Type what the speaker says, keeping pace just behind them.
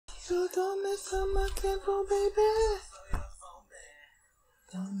So don't mess up my tempo, baby.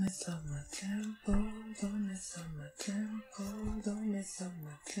 Don't mess up my tempo. Don't mess up my tempo. Don't mess up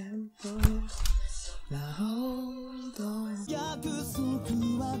my tempo. Now hold on.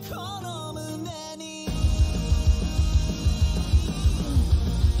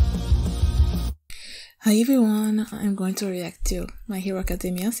 Hi everyone, I'm going to react to My Hero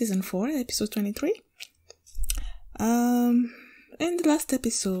Academia Season 4, Episode 23. In the last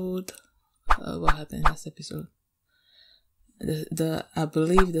episode, what happened in last episode? I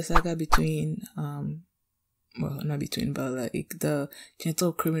believe the saga between, well, not between, but like the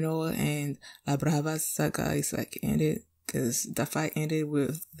Gentle Criminal and La Brava saga is like ended, because the fight ended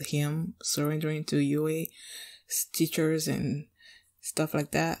with him surrendering to UA teachers and stuff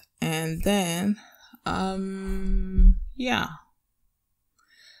like that. And then, yeah,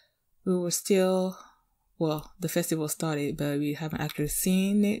 we were still, well, the festival started, but we haven't actually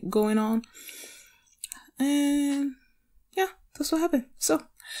seen it going on. And yeah, that's what happened. So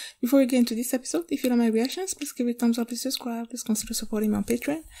before we get into this episode, if you like my reactions, please give it a thumbs up, please subscribe, please consider supporting me on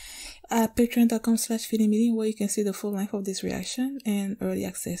Patreon at patreon.com/FeelyMini, where you can see the full length of this reaction and early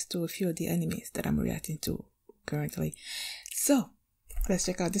access to a few of the animes that I'm reacting to currently. So let's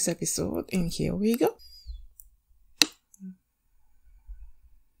check out this episode, and here we go.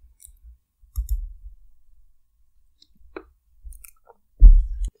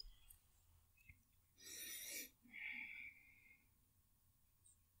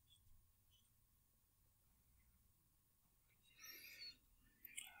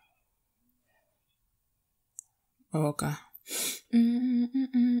 Okay.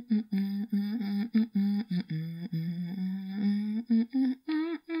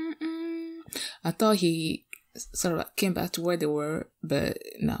 I thought he sort of like came back to where they were, but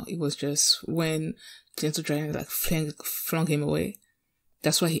no, it was just when Gentle Dragon like flung him away.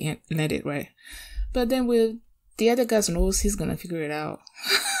 That's why he landed, right? But then with the other guy's nose, he's gonna figure it out.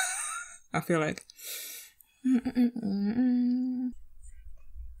 I feel like.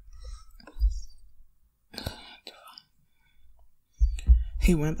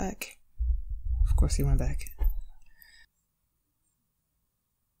 He went back. Of course he went back.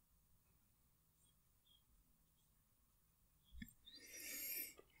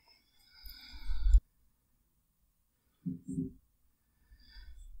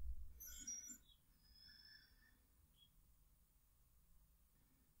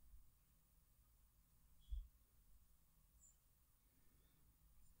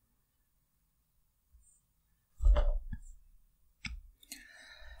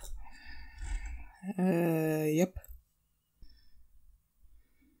 Yep.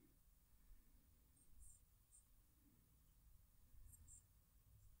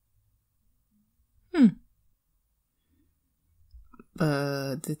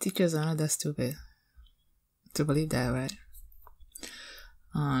 But the teachers are not that stupid to believe that, right?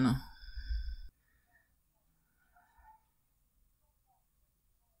 I don't know.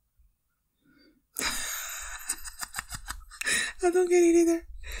 I don't get it either.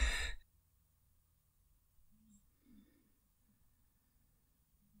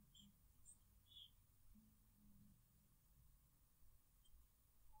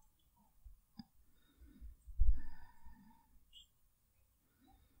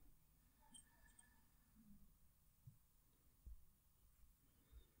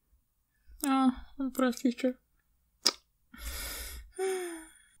 Oh, bright future.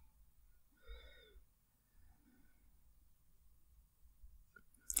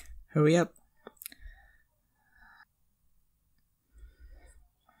 Hurry up.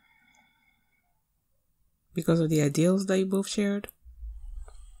 Because of the ideals that you both shared?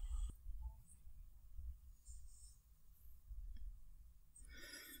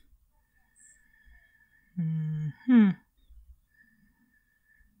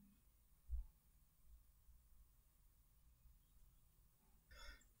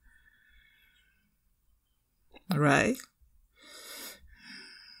 Right.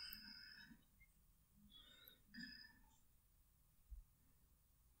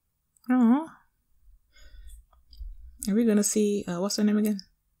 Oh. Are we gonna see, what's her name again?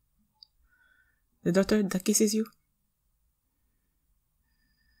 The daughter that kisses you?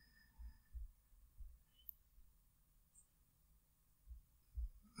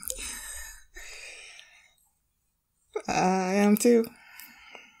 I am too.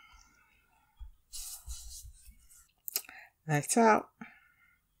 Lights out.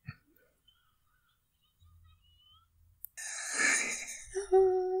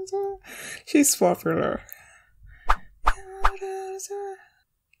 She's popular.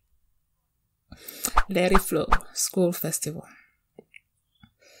 Let It Flow School Festival.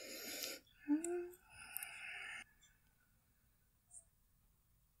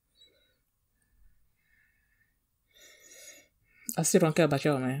 I still don't care about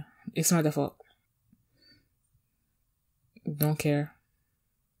y'all, man. It's not their fault. Don't care.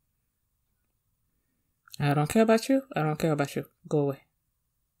 I don't care about you. I don't care about you. Go away.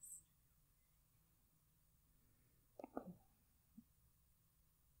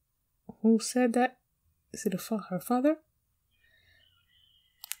 Who said that? Is it her father?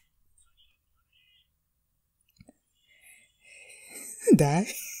 Die.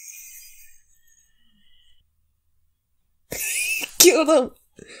 Kill them.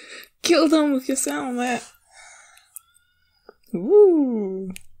 Kill them with your sound, man. Ooh.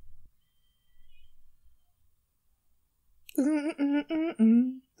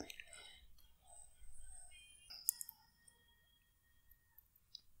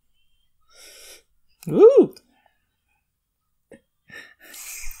 Ooh.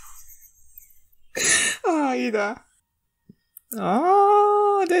 Oh, Ida.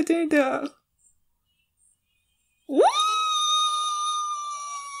 Oh, they did that. Woo!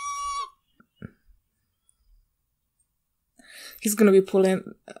 He's gonna be pulling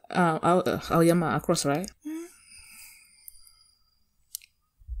Aoyama across, right?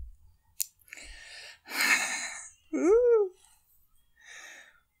 Ooh.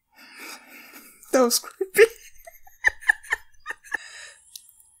 That was creepy.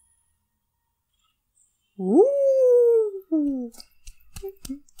 Ooh.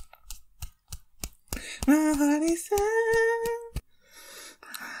 My heart is sad.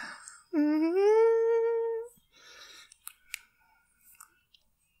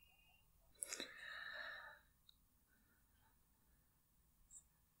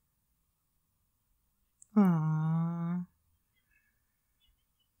 Aww.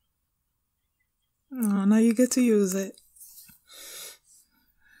 Oh, now you get to use it.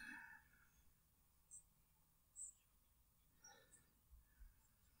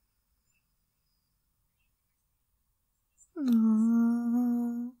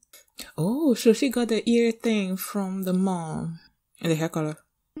 Aww. Oh, so she got the ear thing from the mom and the hair color.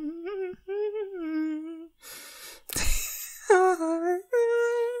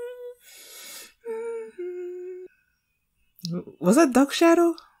 Was that Dark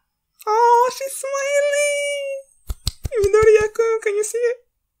Shadow? Oh, she's smiling. Midori-yakun, can you see it?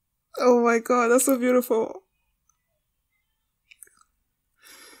 Oh my god, that's so beautiful.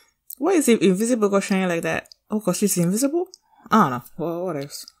 Why is it invisible girl shining like that? Oh, because she's invisible? I don't know. Well, what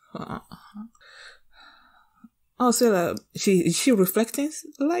else? Oh, so is she reflecting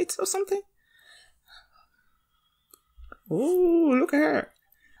light or something? Oh, look at her.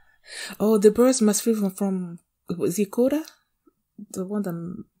 Oh, the birds must be from is it Koda? The one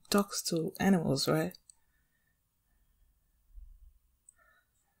that talks to animals, right?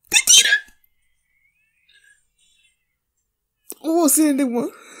 Oh, seeing the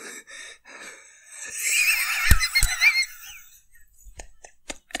one.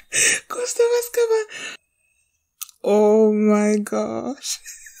 Gustav Escobar. Oh my gosh.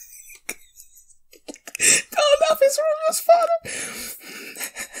 Gandalf is Romeo's father.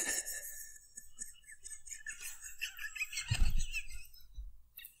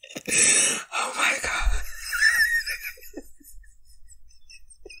 Oh my god.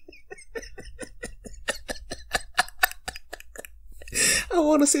 I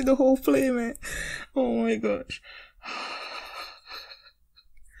want to see the whole play, man. Oh my gosh.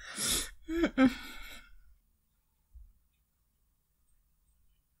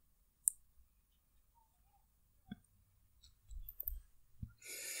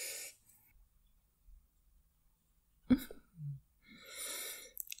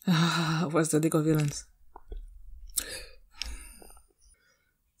 What's the League of Villains?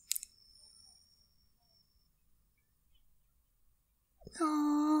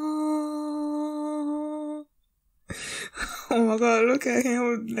 Oh. Oh my god, look at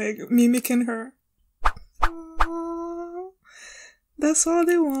him like mimicking her. Oh. That's all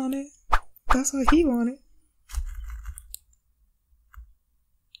they wanted. That's what he wanted.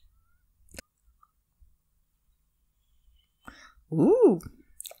 Ooh.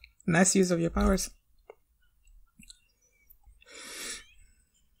 Nice use of your powers.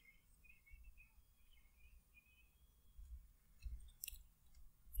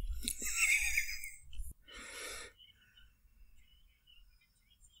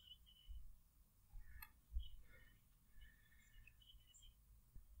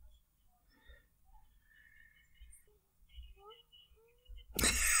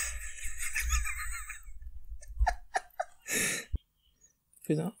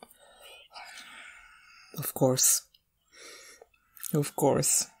 You know? Of course. Of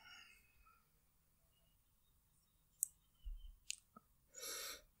course.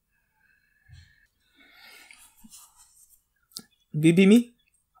 Bibi me?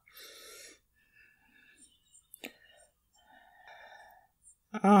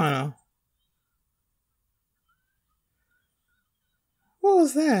 I don't know. What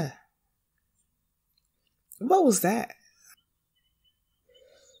was that? What was that?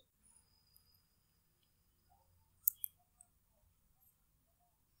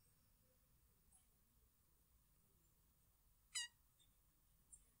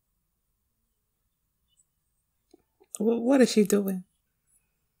 What is she doing?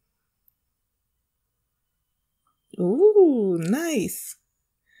 Ooh, nice.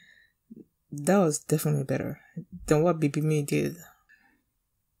 That was definitely better than what Bibi me did.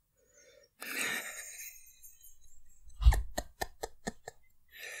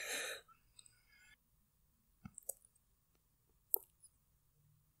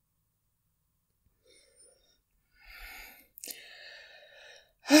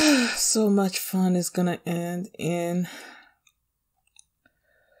 So much fun is gonna end in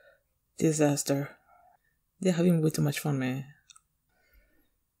disaster. They're having way too much fun, man.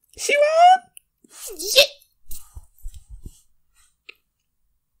 She won! Yeah!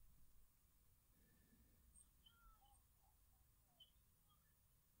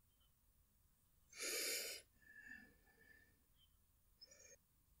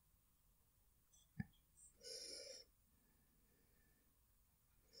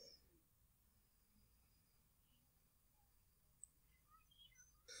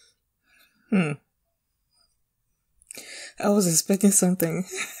 I was expecting something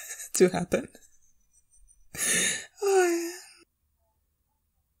to happen. Oh,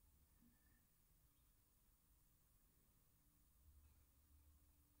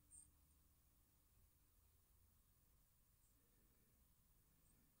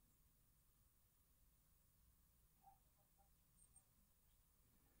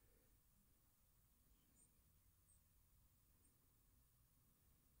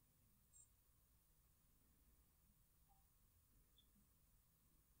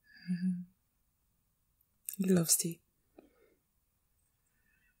 he loves tea.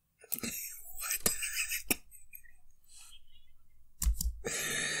 What the heck?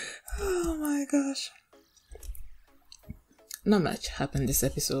 Oh my gosh. Not much happened this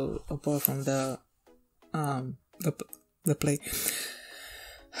episode apart from the play.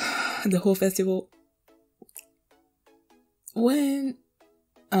 The whole festival. When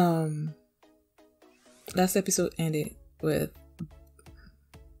last episode ended with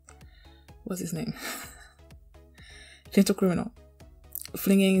what's his name? Gentle Criminal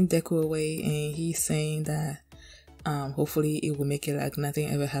flinging Deku away, and he's saying that hopefully it will make it like nothing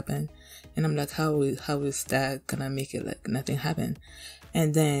ever happened. And I'm like, how is that gonna make it like nothing happen?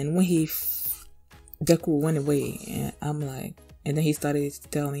 And then when Deku went away, and I'm like, and then he started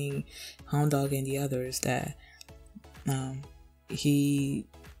telling Hound Dog and the others that it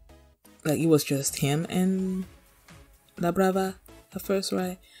was just him and La Brava at first,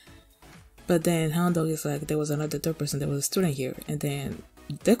 right? But then Hound Dog is like, there was another third person, there was a student here, and then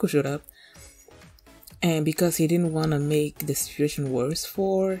Deku showed up, and because he didn't want to make the situation worse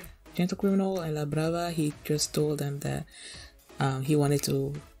for Gentle Criminal and La Brava, he just told them that he wanted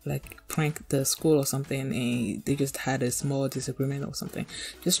to like prank the school or something, and they just had a small disagreement or something,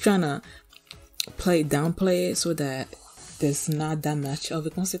 just trying to downplay it so that there's not that much of a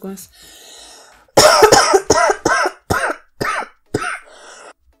consequence.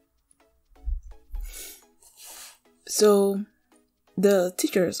 So the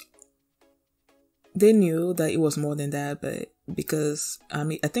teachers, they knew that it was more than that, but because I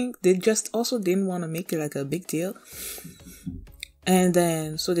think they just also didn't want to make it like a big deal, and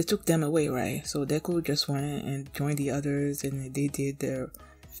then so they took them away, right? So Deku just went and joined the others, and they did their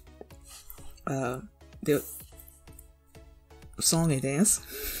song and dance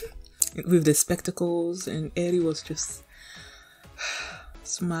with the spectacles, and Eddie was just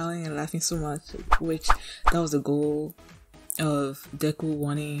smiling and laughing so much, which that was the goal of Deku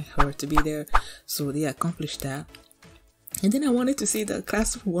wanting her to be there, so they accomplished that. And then I wanted to see the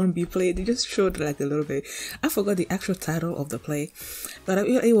class 1B play. They just showed like a little bit. I forgot the actual title of the play, but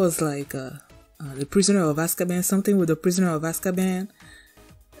it was like The Prisoner of Azkaban, something with The Prisoner of Azkaban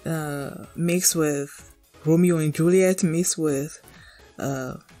mixed with Romeo and Juliet, mixed with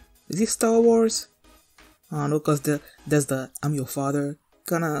is it Star Wars? I don't know, because there's the I'm Your Father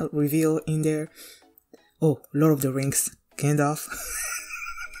kind of reveal in there. Oh, Lord of the Rings, Gandalf.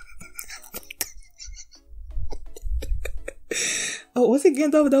 Oh, was it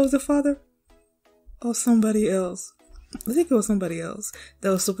Gandalf that was the father? Or somebody else? I think it was somebody else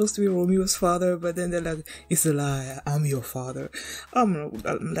that was supposed to be Romeo's father, but then they're like, it's a lie, I'm your father.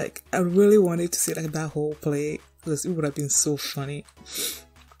 Like, I really wanted to see like that whole play because it would have been so funny.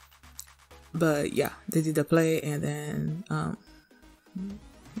 But yeah, they did the play, and then I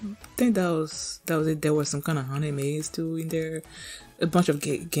think that was it. There was some kind of haunted maze too in there, a bunch of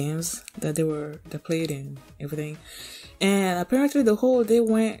games that they played and everything. And apparently the whole day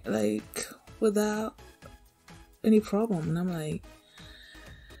went like without any problem, and I'm like,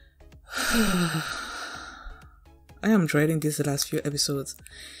 I am dreading these last few episodes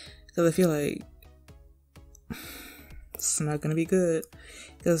because I feel like it's not gonna be good.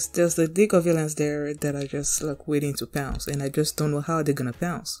 Because there's the dick of villains there that are just like waiting to pounce, and I just don't know how they're gonna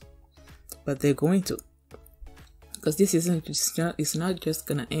pounce, but they're going to. Because this it's not just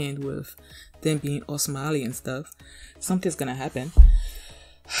gonna end with them being all smiley and stuff. Something's gonna happen.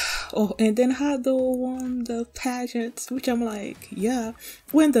 Oh, and then Hado won the pageant, which I'm like, yeah.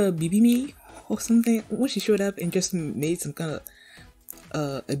 When the FeelyMini or something, when she showed up and just made some kind of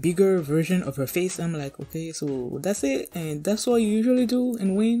a bigger version of her face, I'm like, okay, so that's it, and that's what you usually do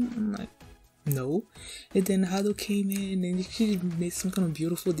and win. I'm like, no. And then Hado came in and she made some kind of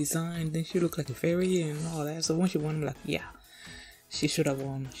beautiful design, then she looked like a fairy and all that. So when she won, I'm like, yeah, she should have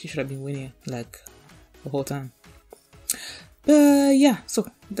won. She should have been winning like the whole time. But yeah, so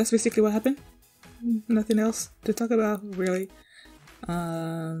that's basically what happened. Nothing else to talk about, really.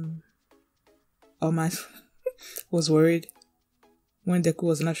 All my was worried when Deku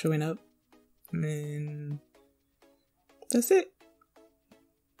was not showing up, and that's it.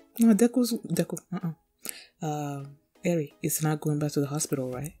 No, Deku. Eri is not going back to the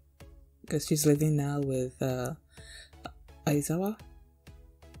hospital, right? Because she's living now with Aizawa.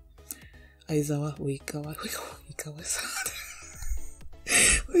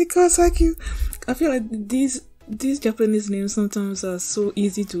 Kawasaki. I feel like these Japanese names sometimes are so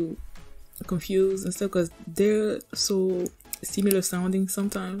easy to confuse and stuff because they're so similar sounding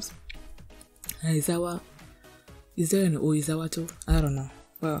sometimes. Aizawa. Is there an Oizawa too? I don't know.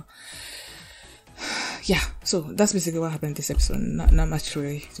 Well, yeah, so that's basically what happened in this episode. Not much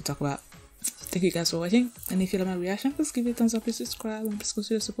really to talk about. Thank you guys for watching, and if you like my reaction, please give it a thumbs up, please subscribe, and please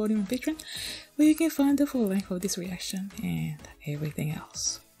consider supporting my Patreon, where you can find the full length of this reaction and everything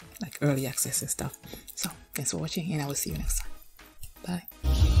else, like early access and stuff. So thanks for watching, and I will see you next time. Bye.